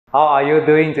How are you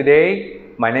doing today?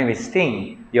 My name is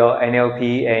Ting, your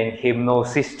NLP and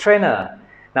hypnosis trainer.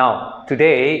 Now,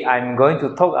 today I'm going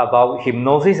to talk about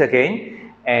hypnosis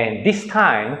again, and this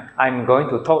time I'm going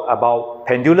to talk about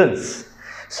pendulums.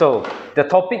 So, the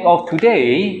topic of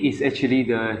today is actually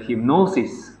the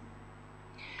hypnosis.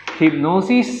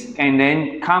 Hypnosis, and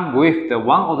then come with the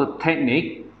one of the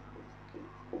technique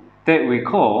that we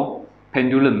call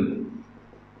pendulum.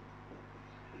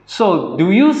 So,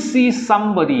 do you see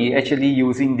somebody actually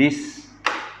using this,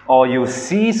 or you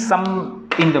see some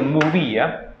in the movie?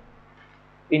 Yeah,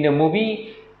 in the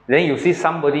movie, then you see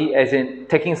somebody as in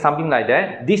taking something like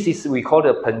that. This is we call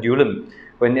the pendulum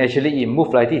when actually it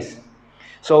moves like this.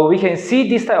 So we can see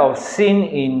this type of scene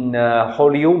in a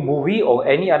Hollywood movie or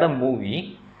any other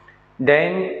movie.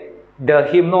 Then the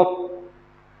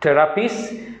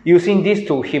hypnotherapist using this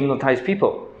to hypnotize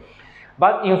people.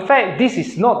 But in fact, this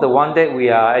is not the one that we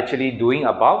are actually doing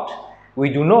about. We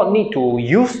do not need to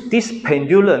use this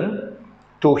pendulum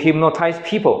to hypnotize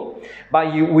people.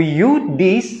 But we use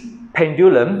these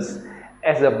pendulums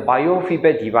as a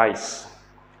biofeedback device.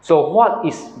 So what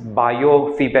is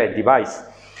biofeedback device?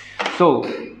 So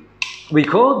we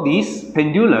call these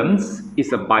pendulums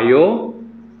is a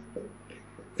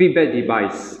biofeedback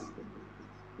device.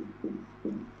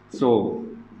 So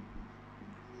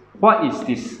what is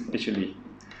this actually?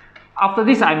 After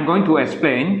this, I'm going to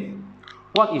explain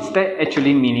what is that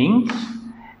actually meaning,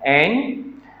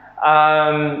 and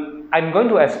I'm going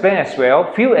to explain as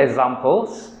well few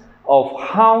examples of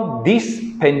how this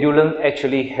pendulum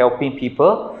actually helping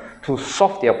people to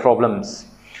solve their problems.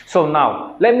 So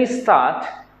now, let me start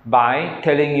by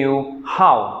telling you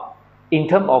how, in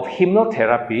terms of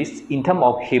hypnotherapists, in terms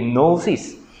of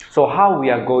hypnosis, so how we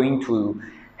are going to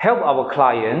help our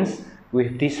clients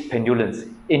with these pendulums.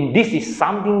 And this is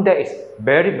something that is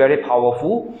very, very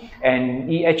powerful,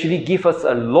 and it actually gives us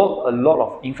a lot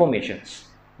of information.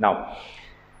 Now,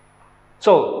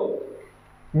 so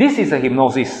this is a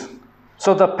hypnosis.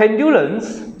 So the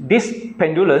pendulums, these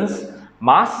pendulums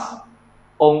must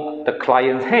on the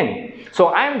client's hand. So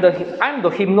I'm the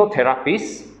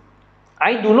hypnotherapist.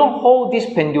 I do not hold this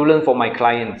pendulum for my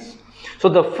clients. So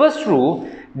the first rule,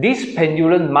 this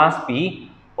pendulum must be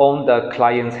on the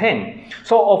client's hand.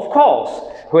 So of course,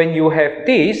 when you have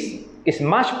this, it's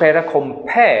much better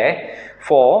compared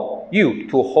for you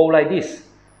to hold like this.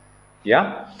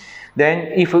 Yeah.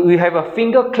 Then if we have a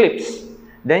finger clips,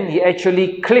 then it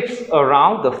actually clips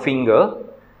around the finger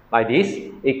like this.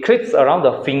 It clips around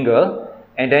the finger,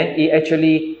 and then it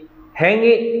actually hang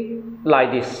it like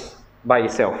this by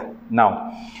itself.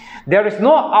 Now, there is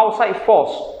no outside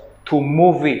force to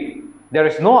move it. There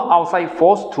is no outside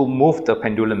force to move the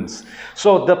pendulums.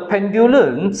 So the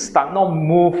pendulums do not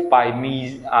move by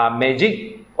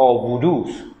magic or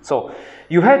voodoos. So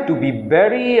you have to be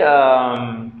very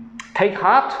take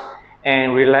heart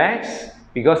and relax,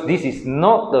 because this is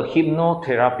not the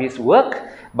hypnotherapist's work,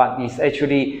 but it's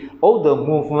actually all the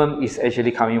movement is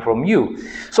actually coming from you.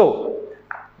 So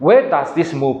where does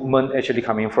this movement actually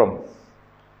coming from?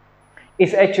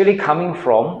 It's actually coming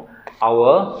from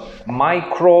our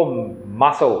micro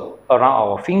muscle around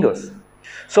our fingers.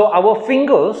 So our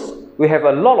fingers, we have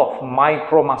a lot of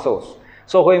micro muscles.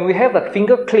 So when we have the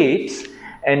finger clips,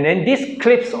 and then this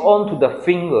clips onto the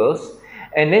fingers,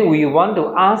 and then we want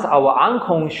to ask our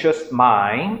unconscious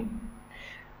mind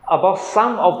about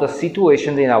some of the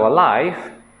situations in our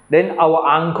life, then our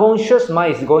unconscious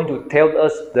mind is going to tell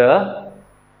us the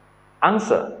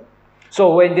answer.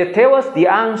 So when they tell us the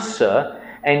answer,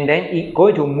 and then it's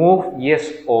going to move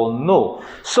yes or no.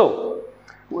 So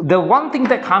the one thing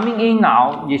that coming in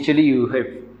now, actually you have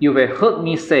heard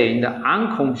me say the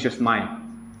unconscious mind.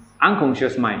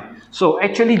 Unconscious mind. So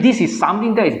actually this is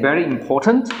something that is very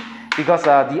important, because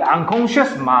the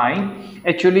unconscious mind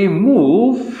actually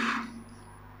moves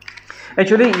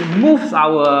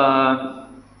our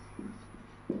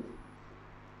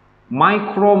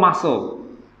micro muscle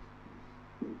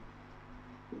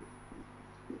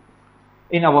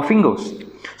in our fingers,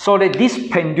 so that this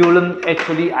pendulum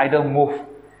actually either move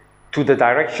to the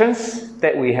directions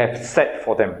that we have set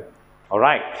for them.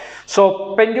 Alright,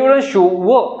 so pendulum should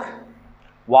work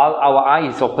while our eye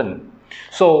is open.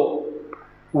 So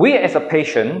we as a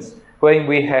patient, when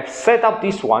we have set up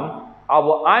this one,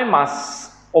 our eye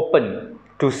must open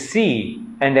to see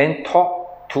and then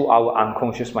talk to our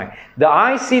unconscious mind. The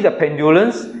eye see the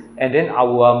pendulums, and then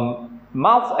our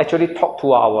mouth actually talk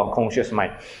to our unconscious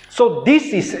mind. So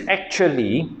this is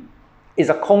actually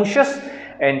a conscious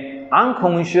and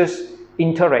unconscious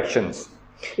interactions.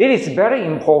 It is very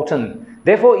important.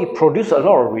 Therefore, it produces a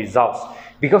lot of results,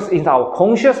 because in our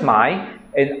conscious mind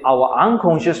and our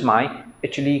unconscious mind,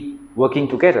 actually working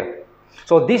together.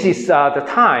 So this is the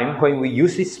time when we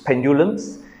use these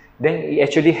pendulums, then it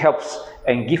actually helps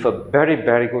and give a very,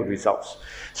 very good results.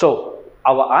 So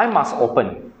our eye must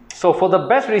open. So for the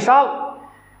best result,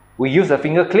 we use the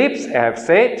finger clips, I have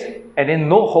said, and then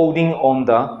no holding on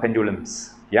the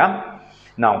pendulums. Yeah.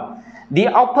 Now, the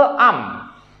upper arm.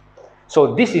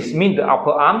 So this is mean the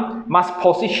upper arm must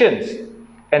position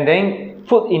and then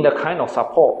put in the kind of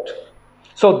support.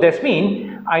 So that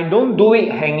means I don't do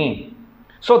it hanging.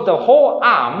 So the whole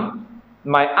arm,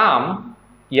 my arm,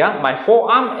 yeah, my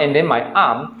forearm and then my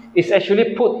arm is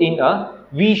actually put in a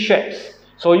V shape.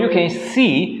 So you can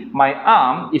see my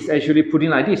arm is actually put in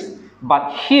like this.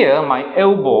 But here my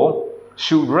elbow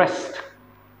should rest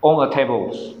on a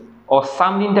table or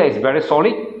something that is very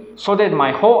solid, so that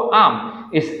my whole arm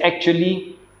is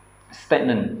actually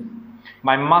stagnant.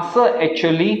 My muscle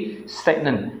actually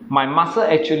stagnant. My muscle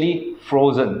actually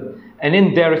frozen. And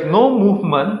then there is no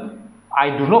movement.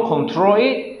 I do not control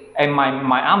it, and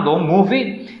my arm don't move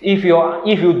it. If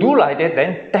you do like that,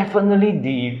 then definitely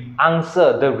the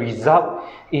answer, the result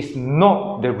is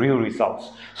not the real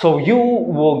results. So you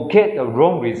will get the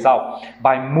wrong result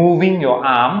by moving your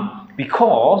arm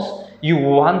because you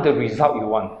want the result you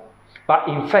want. But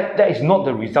in fact, that is not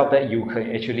the result that you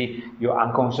can actually, your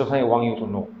unconscious mind want you to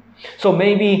know. So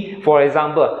maybe, for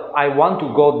example, I want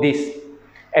to go this,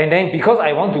 and then because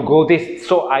I want to go this,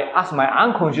 so I ask my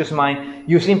unconscious mind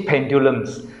using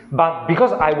pendulums. But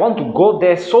because I want to go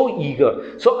there so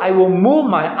eager, so I will move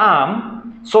my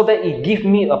arm so that it gives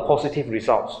me a positive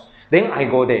result. Then I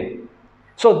go there.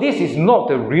 So this is not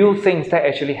the real things that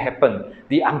actually happen.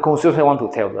 The unconscious mind want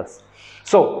to tell us.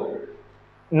 So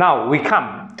now we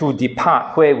come to the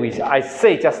part where I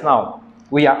say just now,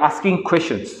 we are asking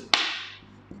questions.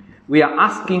 We are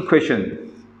asking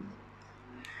questions.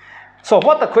 So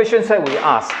what the questions that we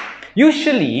ask?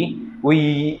 Usually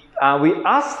we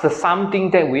ask something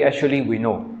that we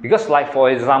know. Because like for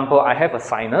example, I have a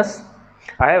sinus.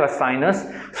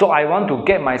 So I want to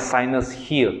get my sinus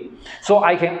healed. So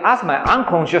I can ask my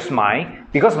unconscious mind,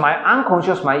 because my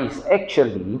unconscious mind is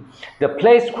actually the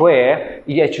place where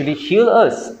it actually heals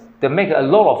us. They make a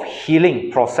lot of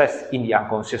healing process in the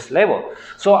unconscious level.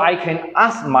 So I can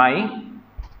ask my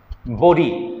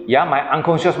body, yeah, my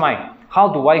unconscious mind, how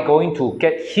do I going to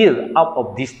get healed out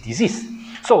of this disease?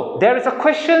 So there is a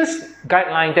questions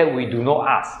guideline that we do not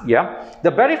ask. Yeah,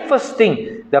 the very first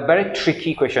thing, the very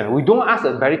tricky question. We don't ask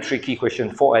a very tricky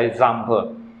question. For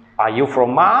example, are you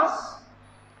from Mars?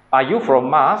 Are you from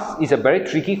Mars? Is a very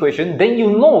tricky question. Then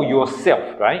you know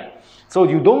yourself, right? So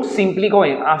you don't simply go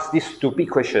and ask these stupid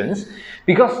questions,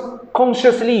 because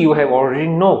consciously you have already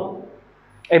know.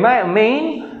 Am I a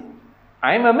man?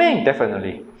 I am a man,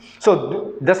 definitely.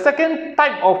 So the second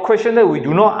type of question that we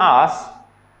do not ask,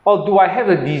 or do I have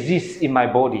a disease in my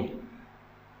body?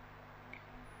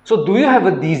 So do you have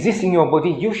a disease in your body?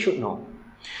 You should know.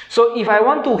 So if I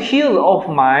want to heal of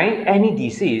any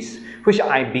disease which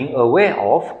I've been aware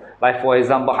of, like for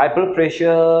example high blood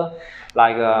pressure,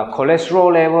 like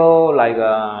cholesterol level, like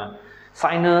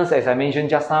sinus, as I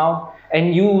mentioned just now,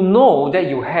 and you know that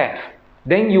you have,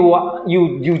 then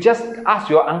you just ask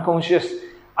your unconscious,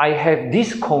 I have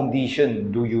this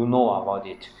condition, do you know about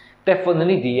it?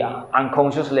 Definitely the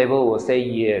unconscious level will say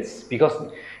yes, because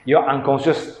your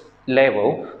unconscious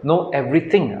level know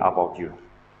everything about you.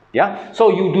 Yeah,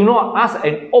 so you do not ask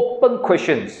an open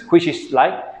questions, which is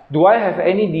like, do I have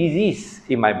any disease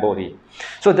in my body?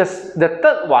 So the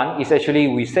third one is actually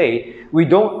we say we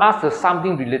don't ask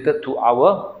something related to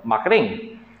our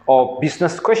marketing or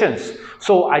business questions.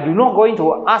 So I do not going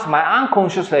to ask my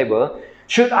unconscious level,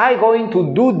 should I going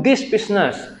to do this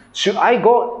business? Should I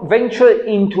go venture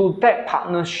into that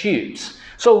partnerships?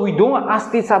 So we don't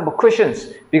ask these type of questions,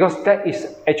 because that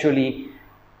is actually,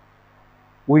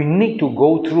 we need to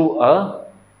go through a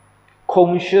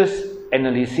conscious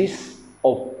analysis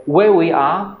of where we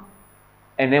are,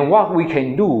 and then what we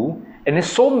can do, and then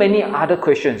so many other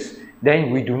questions.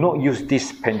 Then we do not use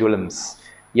these pendulums.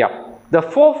 Yeah. The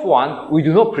fourth one, we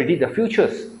do not predict the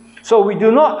futures. So we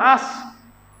do not ask,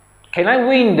 can I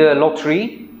win the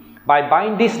lottery? By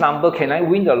buying this number, can I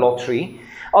win the lottery?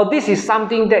 Or this is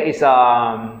something that is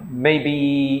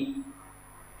maybe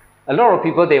a lot of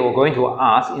people, they were going to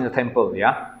ask in the temple.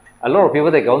 Yeah, a lot of people,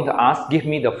 they're going to ask, give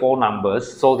me the 4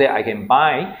 numbers so that I can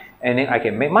buy and then I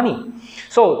can make money.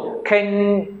 So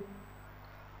can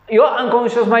your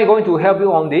unconscious mind going to help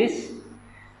you on this?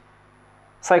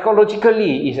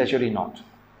 Psychologically, it's actually not.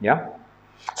 Yeah.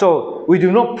 So we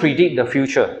do not predict the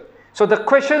future. So the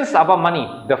questions about money,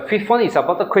 the fifth one is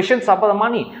about the questions about the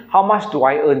money. How much do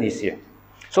I earn this year?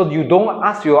 So you don't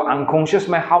ask your unconscious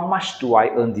mind, how much do I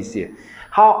earn this year?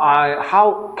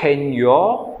 How can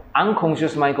your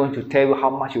unconscious mind going to tell you how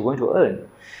much you're going to earn?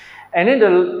 And then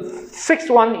the sixth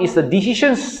one is the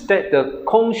decisions that the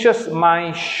conscious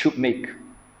mind should make.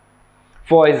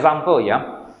 For example,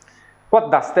 what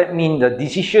does that mean? The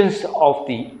decisions of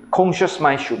the conscious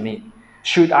mind should make.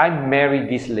 Should I marry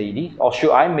this lady, or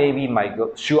should I marry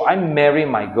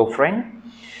my girlfriend?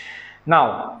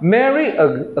 Now, marry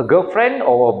a girlfriend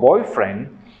or a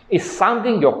boyfriend is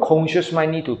something your conscious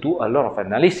mind need to do a lot of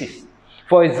analysis.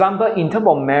 For example, in terms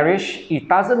of marriage, it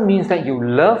doesn't mean that you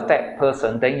love that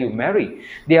person, then you marry.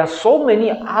 There are so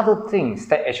many other things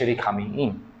that actually coming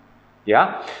in.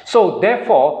 So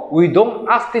therefore, we don't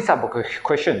ask these type of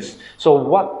questions. So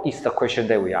what is the question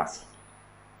that we ask?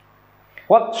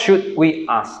 What should we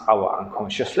ask our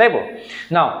unconscious level?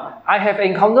 Now, I have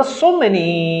encountered so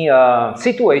many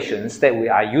situations that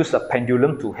I use a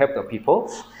pendulum to help the people.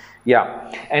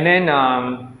 And then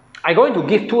I'm going to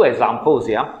give two examples.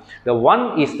 The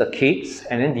one is the kids,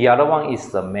 and then the other one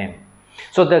is the man.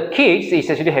 So the kids is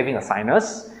actually having a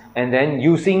sinus, and then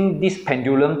using this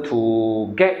pendulum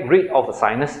to get rid of the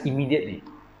sinus immediately.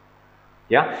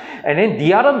 And then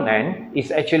the other man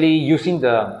is actually using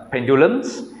the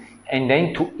pendulums and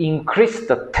then to increase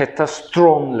the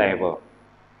testosterone level.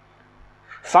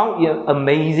 Sound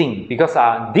amazing, because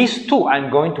these two I'm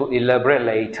going to elaborate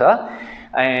later,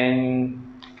 and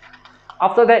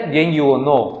after that then you will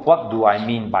know what do I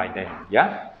mean by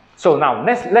that. So now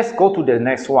let's go to the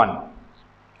next one.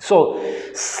 So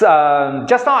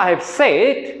just now I have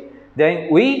said then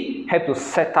we have to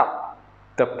set up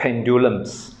the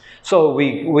pendulums. So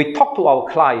we talk to our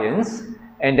clients,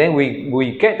 and then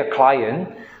we get the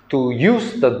client to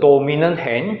use the dominant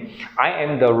hand. I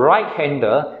am the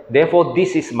right-hander, therefore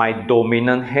this is my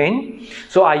dominant hand.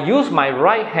 So I use my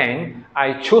right hand,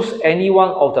 I choose any one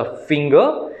of the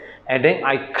finger, and then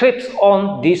I clip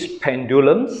on these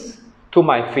pendulums to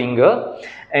my finger,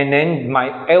 and then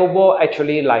my elbow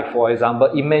actually, like for example,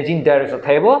 imagine there is a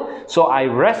table, so I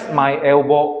rest my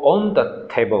elbow on the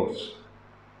tables.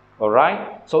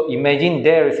 Alright, so imagine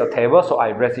there is a table, so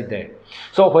I rest it there.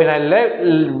 So when I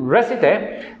rest it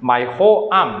there, my whole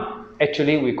arm,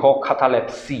 actually we call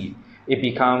catalepsy. It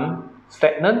becomes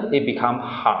stagnant, it becomes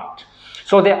hard.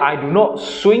 So that I do not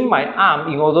swing my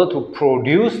arm in order to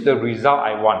produce the result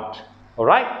I want.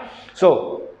 Alright,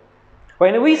 so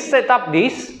when we set up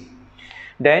this,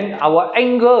 then our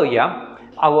angle,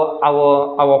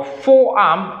 our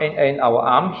forearm and our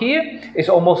arm here is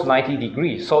almost 90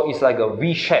 degrees. So it's like a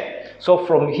V shape. So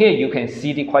from here you can see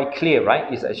it quite clear,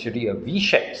 right? It's actually a V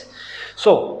shape.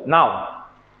 So now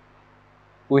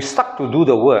we start to do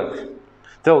the work.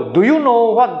 So do you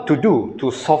know what to do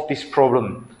to solve this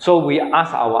problem? So we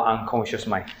ask our unconscious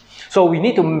mind. So we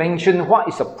need to mention what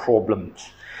is the problem.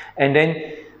 And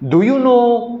then, do you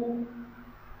know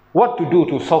what to do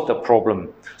to solve the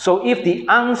problem? So if the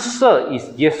answer is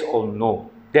yes or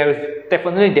no, there is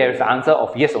an answer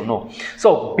of yes or no.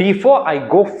 So before I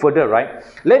go further, right,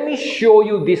 let me show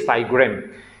you this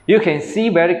diagram. You can see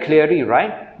very clearly,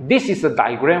 right? This is a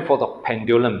diagram for the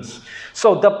pendulums.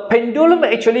 So the pendulum,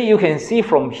 actually you can see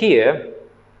from here,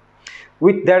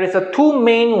 there is a two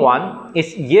main one,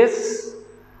 is yes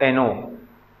and no.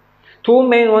 Two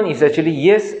main one is actually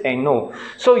yes and no.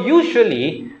 So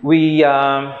usually we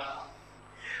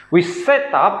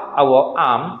set up our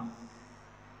arm,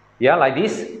 like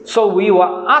this. So we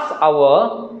will ask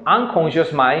our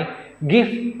unconscious mind,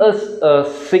 give us a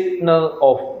signal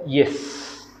of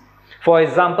yes. For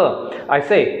example, let's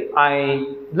say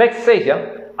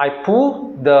I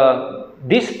pull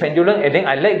this pendulum and then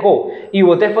I let go. It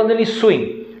will definitely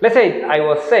swing. Let's say I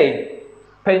will say,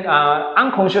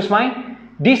 unconscious mind,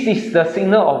 this is the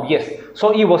signal of yes.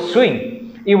 So it will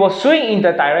swing. It will swing in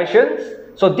the directions.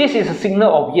 So this is a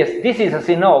signal of yes. This is a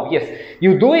signal of yes.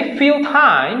 You do it few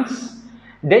times,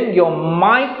 then your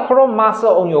micro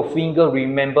muscle on your finger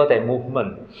remember that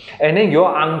movement. And then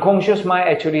your unconscious mind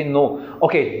actually know,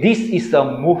 okay, this is the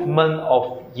movement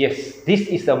of yes. This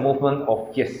is the movement of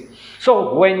yes.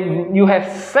 So when you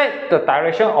have set the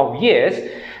direction of yes,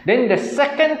 then the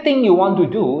second thing you want to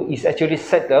do is actually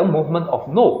set the movement of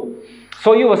no.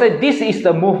 So you will say, this is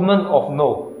the movement of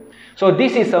no. So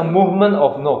this is a movement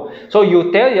of no. So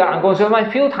you tell your unconscious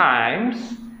mind few times,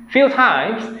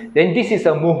 then this is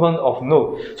a movement of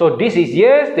no. So this is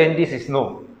yes, then this is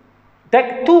no.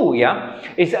 That two,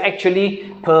 is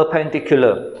actually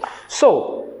perpendicular.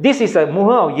 So this is a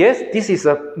movement of yes, this is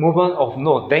a movement of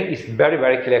no, then it's very,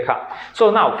 very clear cut.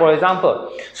 So now, for example,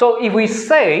 so if we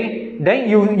say, then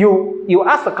you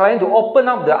ask the client to open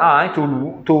up the eye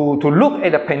to look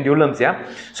at the pendulums, yeah.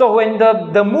 So when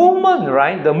the movement,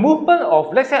 right, the movement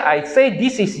of, let's say I say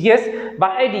this is yes,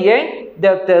 but at the end,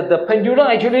 the pendulum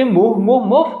actually move,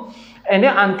 and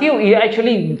then until it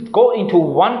actually go into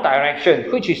one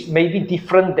direction, which is maybe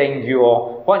different than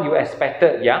what you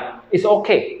expected, yeah, it's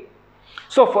okay.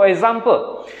 So for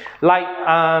example, like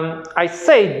I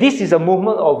say this is a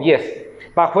movement of yes,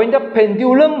 but when the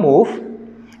pendulum move,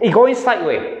 it going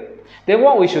sideways. Then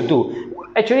what we should do?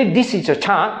 Actually, this is a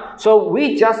chart, so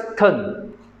we just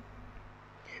turn.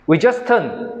 We just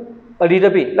turn a little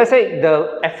bit. Let's say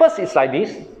at first it's like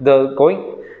this, the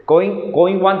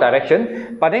going one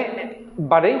direction, but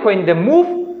then when the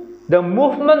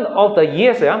movement of the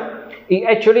yes, yeah, it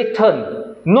actually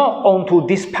turn not onto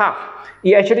this path.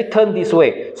 It actually turn this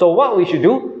way. So what we should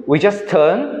do? We just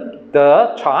turn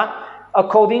the chart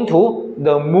according to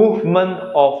the movement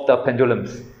of the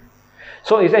pendulums.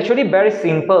 So it's actually very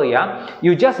simple, yeah.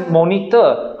 You just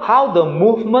monitor how the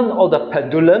movement of the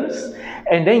pendulums,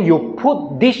 and then you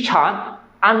put this chart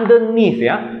underneath,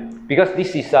 yeah. Because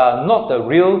this is not the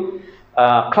real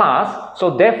class,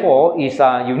 so therefore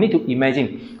you need to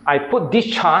imagine. I put this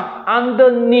chart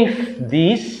underneath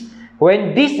this.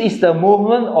 When this is the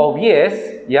movement of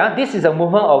yes, yeah, this is the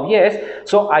movement of yes,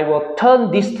 so I will turn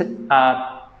this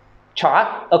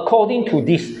chart according to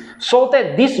this, so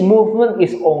that this movement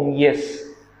is on yes.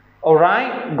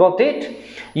 Alright, got it?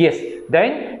 Yes.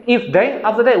 Then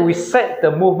after that we set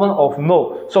the movement of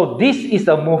no. So this is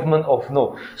the movement of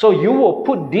no. So you will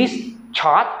put this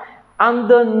chart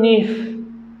underneath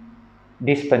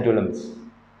these pendulums.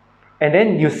 And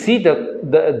then you see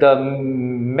the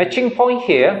matching point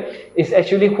here is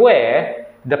actually where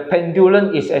the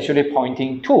pendulum is actually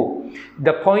pointing to.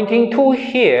 The pointing to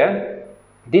here,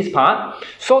 this part,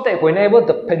 so that whenever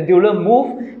the pendulum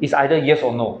move, is either yes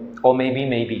or no, or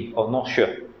maybe, or not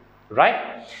sure.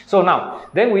 Right? So now,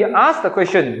 then we ask the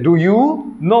question, do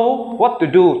you know what to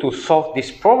do to solve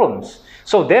these problems?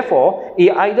 So therefore,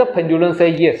 either pendulum say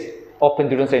yes, or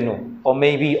pendulum say no, or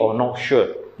maybe, or not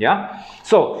sure. Yeah.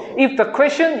 So if the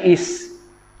question is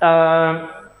don't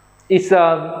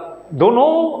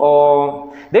know,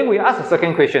 or then we ask the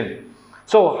second question.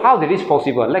 So how did this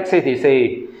possible? Let's say they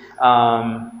say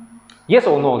yes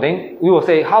or no. Then we will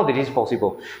say how did this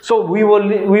possible? So we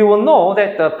will know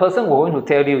that the person will going to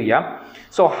tell you, yeah.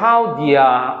 So how the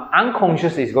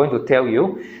unconscious is going to tell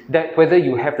you that whether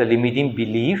you have the limiting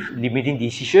belief, limiting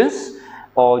decisions,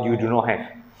 or you do not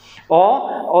have.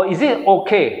 Or is it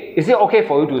okay? Is it okay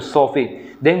for you to solve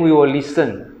it? Then we will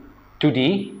listen to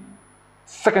the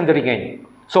secondary gain.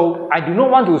 So I do not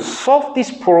want to solve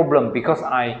this problem because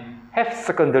I have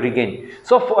secondary gain.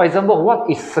 So for example, what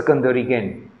is secondary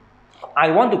gain? I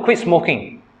want to quit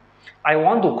smoking. I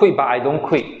want to quit, but I don't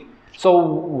quit. So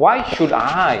why should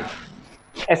I?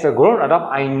 As a grown adult,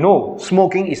 I know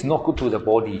smoking is not good to the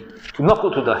body, not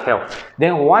good to the health.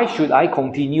 Then why should I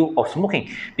continue of smoking?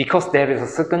 Because there is a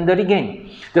secondary gain.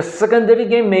 The secondary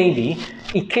gain maybe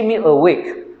it keep me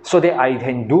awake so that I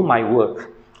can do my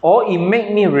work, or it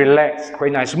make me relax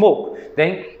when I smoke.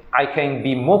 Then I can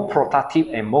be more productive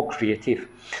and more creative.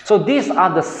 So these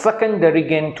are the secondary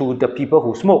gain to the people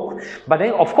who smoke. But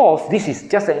then of course, this is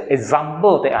just an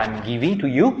example that I'm giving to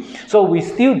you. So we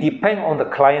still depend on the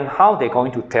client how they're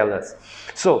going to tell us.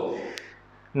 So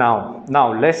now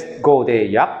let's go there,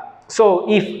 yeah. So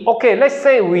let's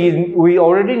say we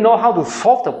already know how to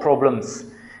solve the problems.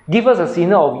 Give us a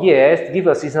signal of yes, give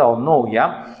us a signal of no,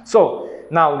 yeah. So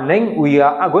now then we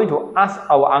are going to ask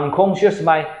our unconscious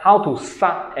mind how to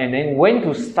start, and then when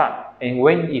to start and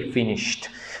when it finished.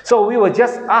 So we will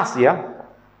just ask, yeah.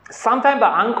 Sometimes the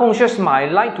unconscious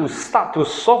mind like to start to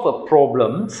solve a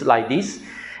problems like this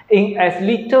in as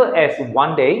little as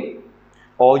 1 day,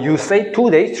 or you say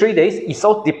 2 days, 3 days. It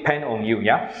all depends on you,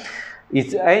 yeah.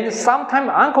 And sometimes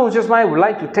unconscious mind would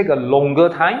like to take a long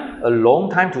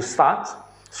time to start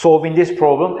solving this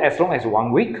problem, as long as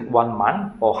 1 week, 1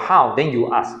 month, or how. Then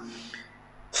you ask,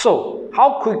 so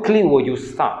how quickly will you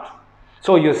start?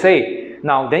 So you say,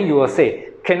 now then you will say,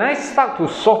 can I start to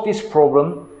solve this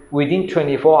problem within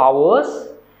 24 hours?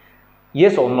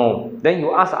 Yes or no? Then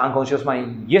you ask the unconscious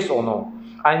mind, yes or no?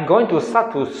 I'm going to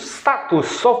start to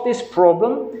solve this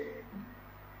problem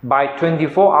by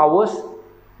 24 hours,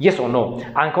 yes or no?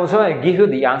 Unconscious mind give you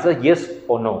the answer, yes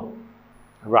or no.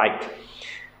 Right.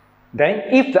 Then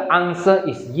if the answer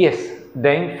is yes,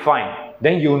 then fine.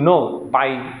 Then you know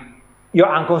by your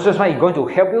unconscious mind is going to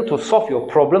help you to solve your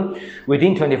problem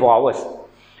within 24 hours.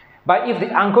 But if the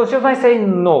unconscious mind say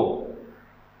no,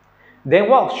 then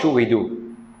what should we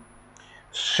do?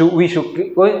 We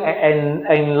should go and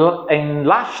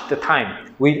enlarge the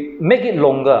time. We make it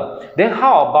longer. Then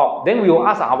how about, then we will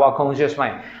ask our conscious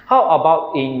mind, how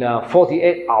about in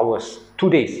 48 hours, 2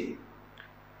 days?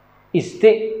 Is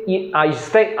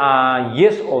that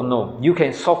yes or no? You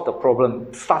can solve the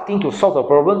problem. Starting to solve the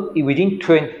problem within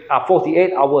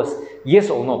 48 hours, yes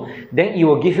or no? Then it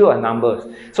will give you a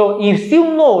number. So if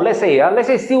still no, let's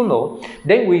say still no,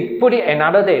 then we put it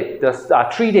another day,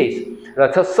 3 days,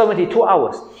 72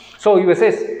 hours. So you will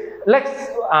say,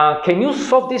 can you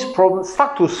solve this problem?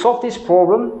 Start to solve this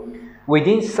problem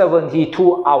within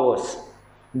 72 hours.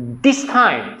 This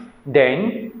time,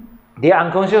 then the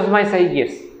unconscious mind say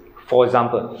yes. For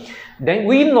example, then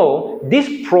we know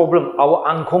this problem, our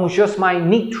unconscious mind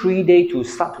need 3 days to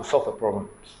start to solve the problem.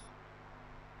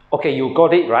 Okay, you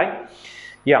got it, right?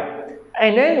 Yeah.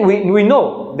 And then we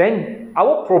know, then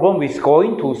our problem is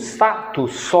going to start to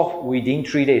solve within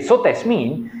 3 days. So that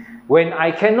means, when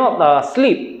I cannot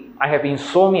sleep, I have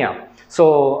insomnia.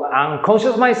 So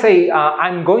unconscious mind say,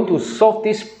 I'm going to solve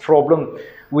this problem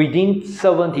within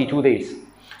 72 days.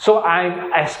 So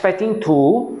I'm expecting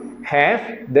to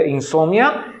have the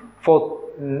insomnia for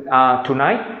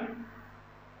tonight,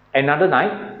 another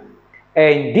night,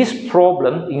 and this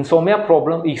problem, insomnia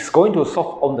problem, is going to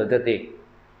solve on the third day.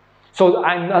 So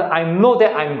I know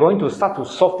that I'm going to start to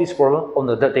solve this problem on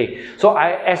the third day. So I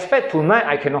expect tonight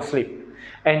I cannot sleep,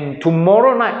 and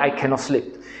tomorrow night I cannot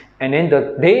sleep, and then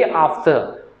the day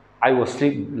after I will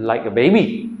sleep like a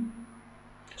baby.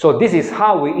 So this is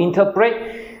how we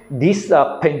interpret this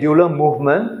pendulum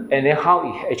movement, and then how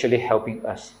it actually helping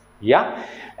us. Yeah,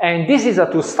 and this is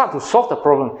to start to solve the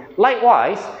problem.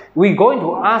 Likewise, we're going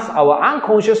to ask our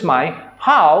unconscious mind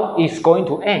how it's going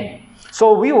to end.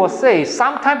 So we will say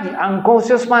sometimes the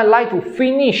unconscious mind like to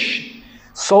finish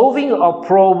solving a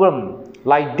problem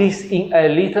like this in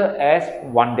as little as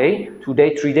 1 day, 2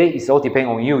 days, 3 days. It all depends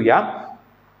on you. Yeah.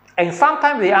 And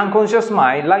sometimes the unconscious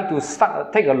mind like to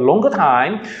take a longer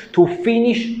time to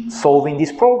finish solving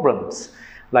these problems.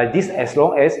 Like this, as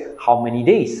long as how many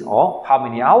days or how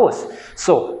many hours.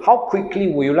 So how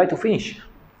quickly would you like to finish?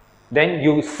 Then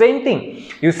you same thing.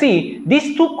 You see,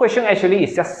 these two questions actually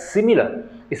is just similar.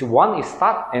 It's one is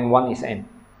start and one is end.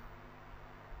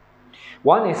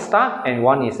 One is start and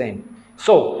one is end.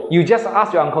 So you just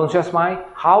ask your unconscious mind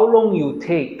how long you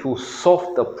take to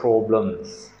solve the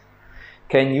problems.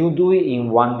 Can you do it in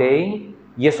 1 day?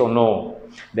 Yes or no?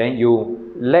 Then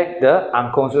you let the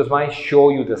unconscious mind show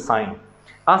you the sign.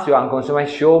 Ask your unconscious mind,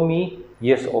 show me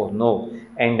yes or no.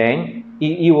 And then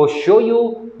it will show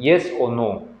you yes or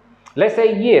no. Let's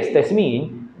say yes, that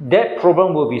means that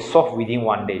problem will be solved within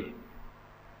 1 day.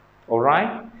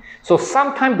 Alright? So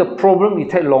sometimes the problem will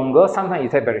take longer, sometimes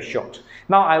it takes very short.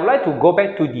 Now I would like to go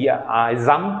back to the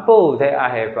example that I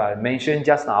have mentioned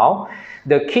just now.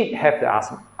 The kid have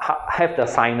the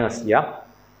sinus, yeah.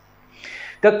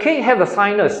 The kid have the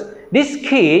sinus. This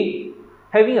kid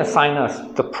having a sinus,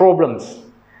 the problems,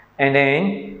 and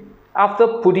then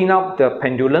after putting up the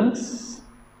pendulums,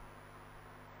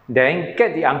 then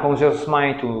get the unconscious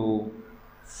mind to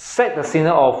set the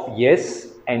signal of yes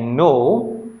and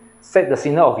no. Set the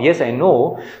signal of yes and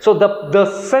no. So the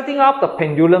setting up the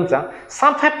pendulums,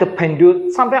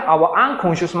 sometimes our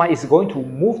unconscious mind is going to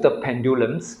move the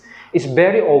pendulums. It's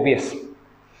very obvious.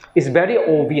 It's very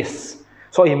obvious.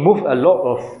 So it moves a lot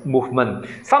of movement.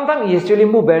 Sometimes it actually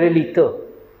moves very little.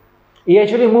 It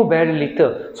actually moves very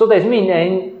little. So that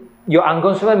means your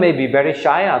unconscious mind may be very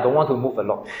shy. I don't want to move a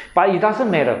lot. But it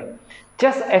doesn't matter.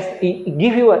 Just as it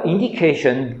gives you an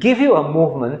indication, give you a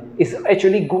movement, is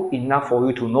actually good enough for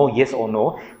you to know yes or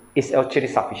no. It's actually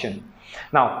sufficient.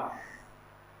 Now,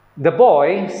 the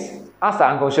boy asked the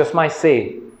unconscious mind,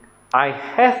 say, I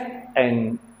have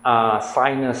an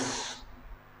sinus.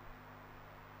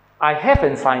 I have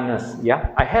a sinus.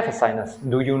 Yeah, I have a sinus.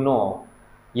 Do you know?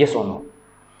 Yes or no?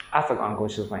 Ask the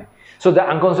unconscious mind. So the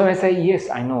unconscious mind say,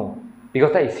 yes, I know.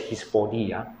 Because that is his body.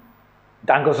 Yeah?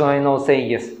 The unconscious mind knows, say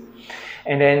yes.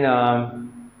 And then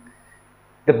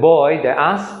the boy that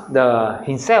asked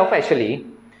himself actually,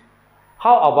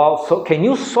 how about, so can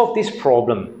you solve this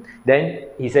problem? Then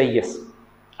he said yes.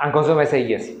 Unconscious mind say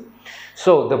yes.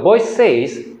 So the boy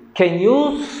says, can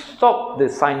you stop the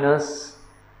sinus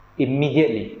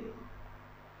immediately?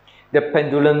 The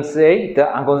pendulum say, the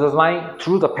unconscious mind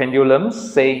through the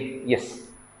pendulums say yes.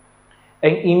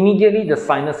 And immediately the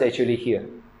sinus actually heal.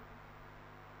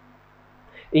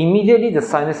 Immediately the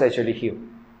sinus actually heal.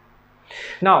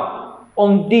 Now,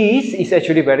 on this is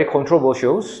actually very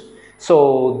controversial.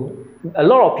 So a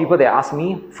lot of people they ask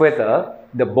me whether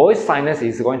the boy's sinus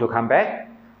is going to come back,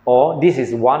 or this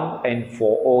is one and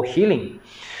for all healing.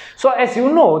 So as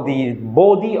you know, the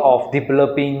body of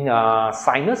developing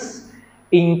sinus,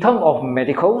 in terms of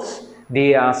medicals,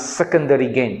 they are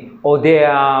secondary gain, or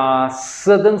there are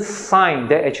certain signs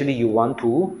that actually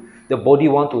the body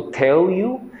want to tell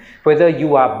you whether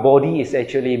your body is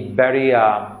actually very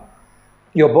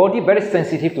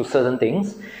sensitive to certain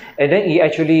things, and then it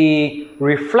actually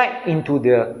reflect into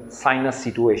the sinus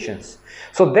situations.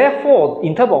 So therefore,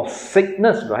 in terms of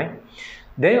sickness, right,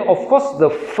 then of course the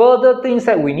further things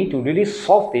that we need to really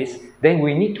solve this, then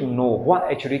we need to know what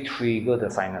actually trigger the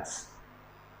sinus.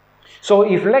 So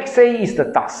if let's say it's the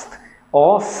dust,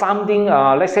 or something,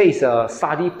 let's say it's a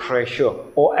study pressure,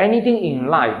 or anything in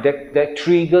life that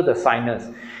trigger the sinus,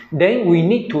 then we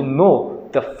need to know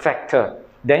the factor.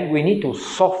 Then we need to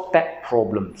solve that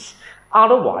problems.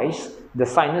 Otherwise, the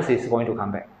sinus is going to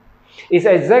come back. It's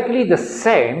exactly the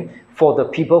same for the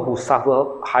people who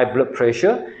suffer high blood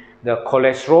pressure, the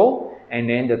cholesterol, and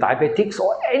then the diabetics,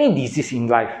 or any disease in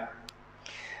life.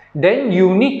 Then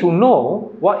you need to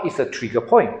know what is the trigger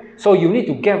point. So you need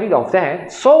to get rid of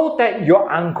that so that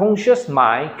your unconscious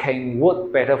mind can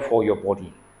work better for your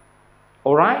body.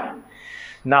 Alright?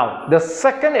 Now, the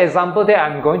second example that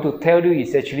I'm going to tell you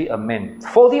is actually a man.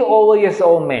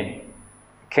 40-over-years-old man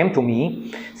came to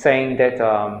me saying that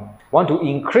want to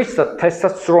increase the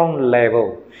testosterone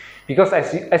level. Because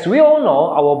as we all know,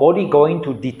 our body going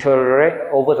to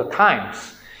deteriorate over the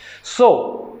times.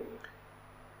 So,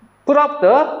 put up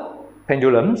the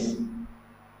pendulums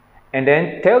and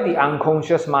then tell the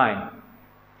unconscious mind,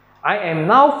 I am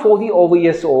now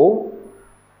 40-over-years-old.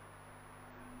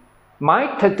 My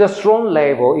testosterone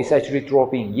level is actually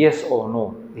dropping, yes or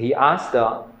no? He asked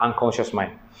the unconscious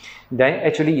mind. Then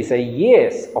actually he said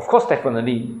yes, of course,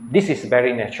 definitely. This is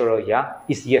very natural, yeah?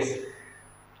 It's yes.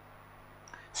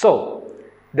 So,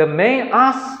 the man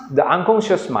asked the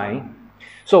unconscious mind,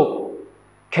 so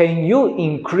can you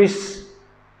increase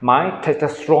my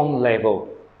testosterone level?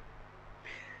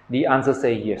 The answer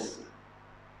say yes.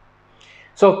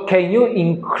 So can you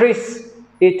increase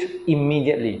it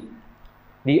immediately?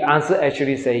 The answer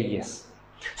actually say yes.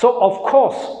 So of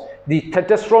course, the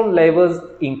testosterone levels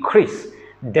increase.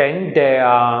 Then there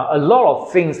are a lot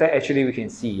of things that actually we can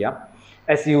see. Yeah,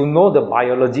 as you know the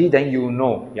biology, then you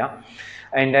know. Yeah,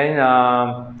 and then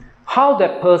how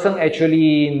that person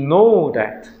actually know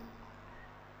that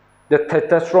the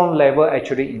testosterone level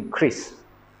actually increase.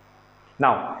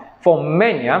 Now, for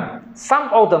men, yeah, some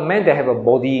of the men they have a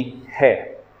body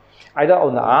hair, either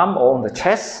on the arm or on the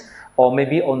chest, or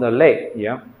maybe on the leg,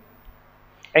 yeah.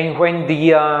 And when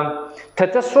the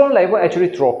testosterone level actually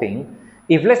dropping,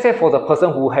 if let's say for the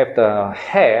person who have the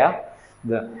hair,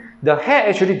 the hair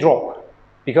actually drop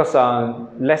because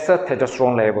lesser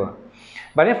testosterone level.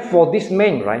 But then for this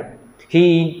man, right,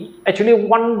 he actually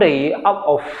one day out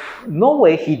of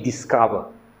nowhere he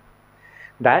discovered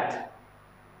that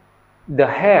the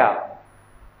hair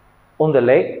on the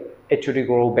leg actually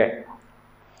grow back.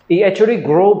 It actually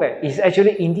grow back. It's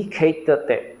actually indicated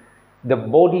that the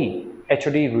body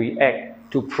actually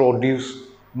react to produce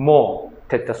more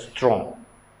testosterone.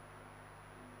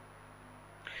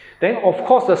 Then of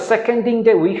course the second thing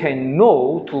that we can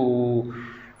know to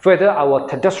whether our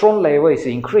testosterone level is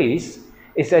increased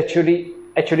is actually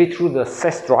through the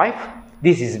sex drive.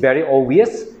 This is very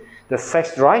obvious, the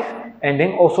sex drive, and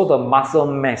then also the muscle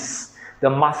mass. The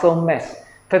muscle mass.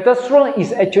 Testosterone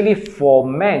is actually for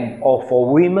men or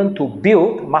for women to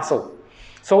build muscle.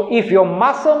 So if your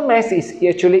muscle mass is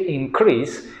actually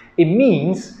increased, it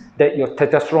means that your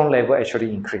testosterone level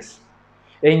actually increased.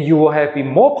 And you will have been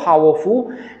more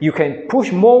powerful, you can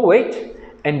push more weight,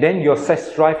 and then your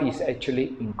sex drive is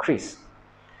actually increased.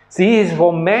 See, it's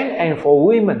for men and for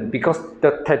women because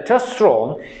the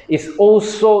testosterone is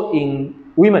also in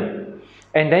women.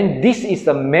 And then this is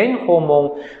the main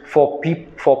hormone for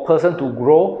person to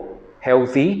grow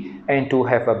healthy and to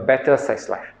have a better sex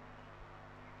life.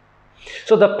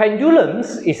 So the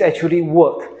pendulums is actually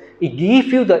work. It gives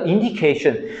you the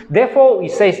indication. Therefore,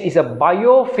 it says it's a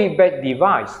biofeedback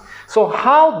device. So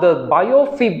how the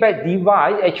biofeedback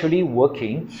device actually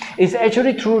working is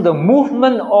actually through the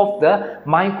movement of the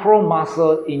micro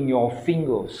muscle in your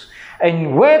fingers.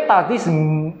 And where does this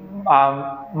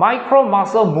micro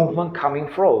muscle movement coming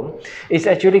from? It's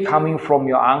actually coming from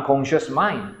your unconscious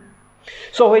mind.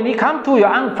 So when it comes to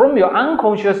from your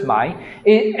unconscious mind,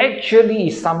 it actually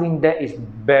is something that is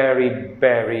very,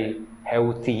 very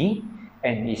healthy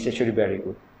and it's actually very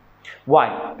good.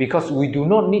 Why? Because we do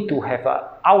not need to have an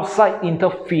outside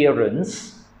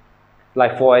interference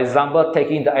Like for example,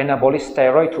 taking the anabolic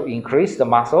steroid to increase the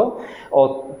muscle,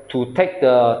 or to take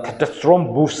the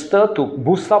testosterone booster to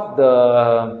boost up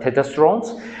the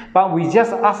testosterone. But we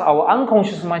just ask our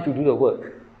unconscious mind to do the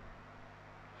work.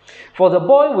 For the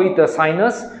boy with the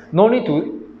sinus, no need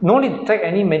to take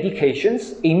any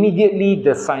medications. Immediately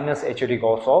the sinus actually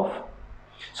goes off.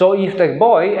 So if the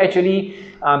boy actually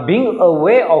being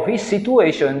aware of his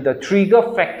situation, the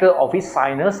trigger factor of his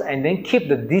sinus, and then keep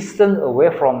the distance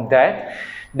away from that,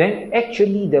 then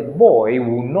actually the boy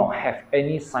will not have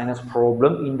any sinus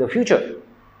problem in the future.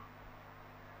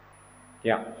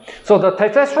 Yeah. So the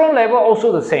testosterone level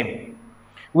also the same.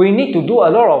 We need to do a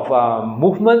lot of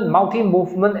movement,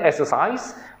 multi-movement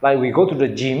exercise, like we go to the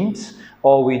gyms,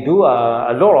 or we do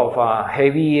a lot of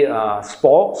heavy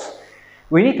sports.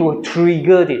 We need to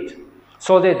trigger it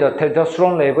so that the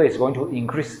testosterone level is going to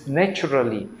increase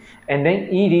naturally, and then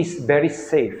it is very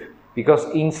safe, because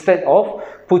instead of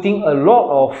putting a lot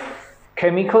of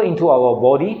chemical into our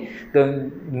body,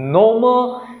 the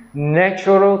normal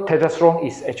natural testosterone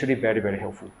is actually very, very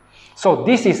helpful. So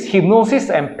this is hypnosis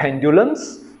and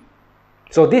pendulums.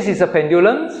 So this is a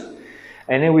pendulum,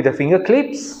 and then with the finger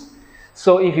clips.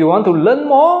 So if you want to learn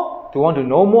more, to want to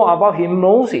know more about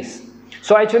hypnosis,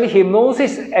 so actually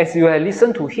hypnosis, as you have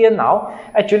listened to here now,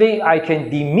 actually I can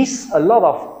dismiss a lot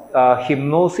of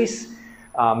hypnosis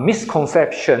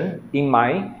misconception in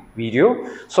my video,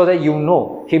 so that you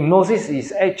know hypnosis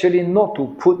is actually not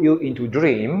to put you into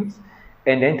dreams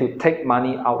and then to take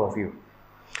money out of you,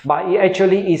 but it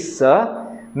actually is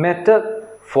a method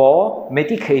for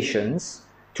medications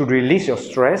to release your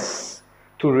stress,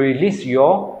 to release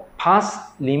your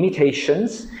past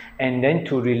limitations, and then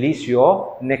to release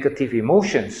your negative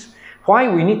emotions.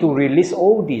 Why we need to release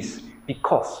all this?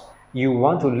 Because you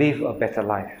want to live a better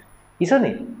life, isn't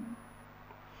it?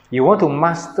 You want to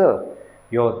master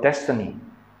your destiny.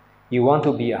 You want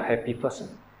to be a happy person.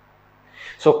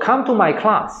 So come to my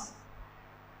class.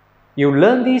 You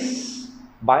learn this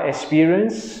by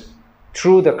experience,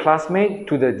 through the classmate,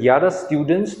 to the other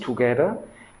students together,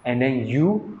 and then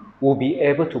you will be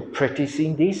able to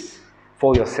practicing this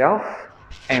for yourself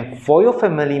and for your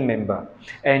family member.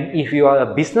 And if you are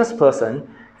a business person,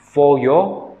 for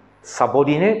your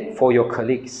subordinate, for your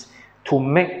colleagues, to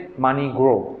make money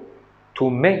grow, to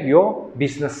make your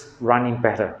business running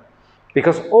better.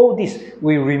 Because all this,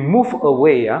 we remove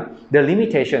away the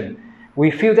limitation. We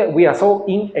feel that we are so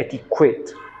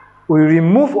inadequate. We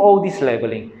remove all this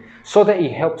labeling so that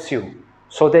it helps you,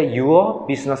 so that your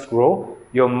business grow,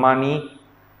 your money,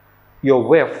 your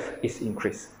wealth is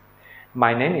increased.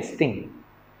 My name is Ting.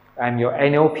 I'm your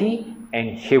NLP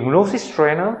and hypnosis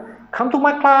trainer. Come to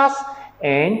my class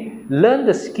and learn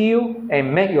the skill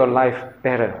and make your life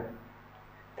better.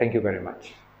 Thank you very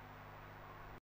much.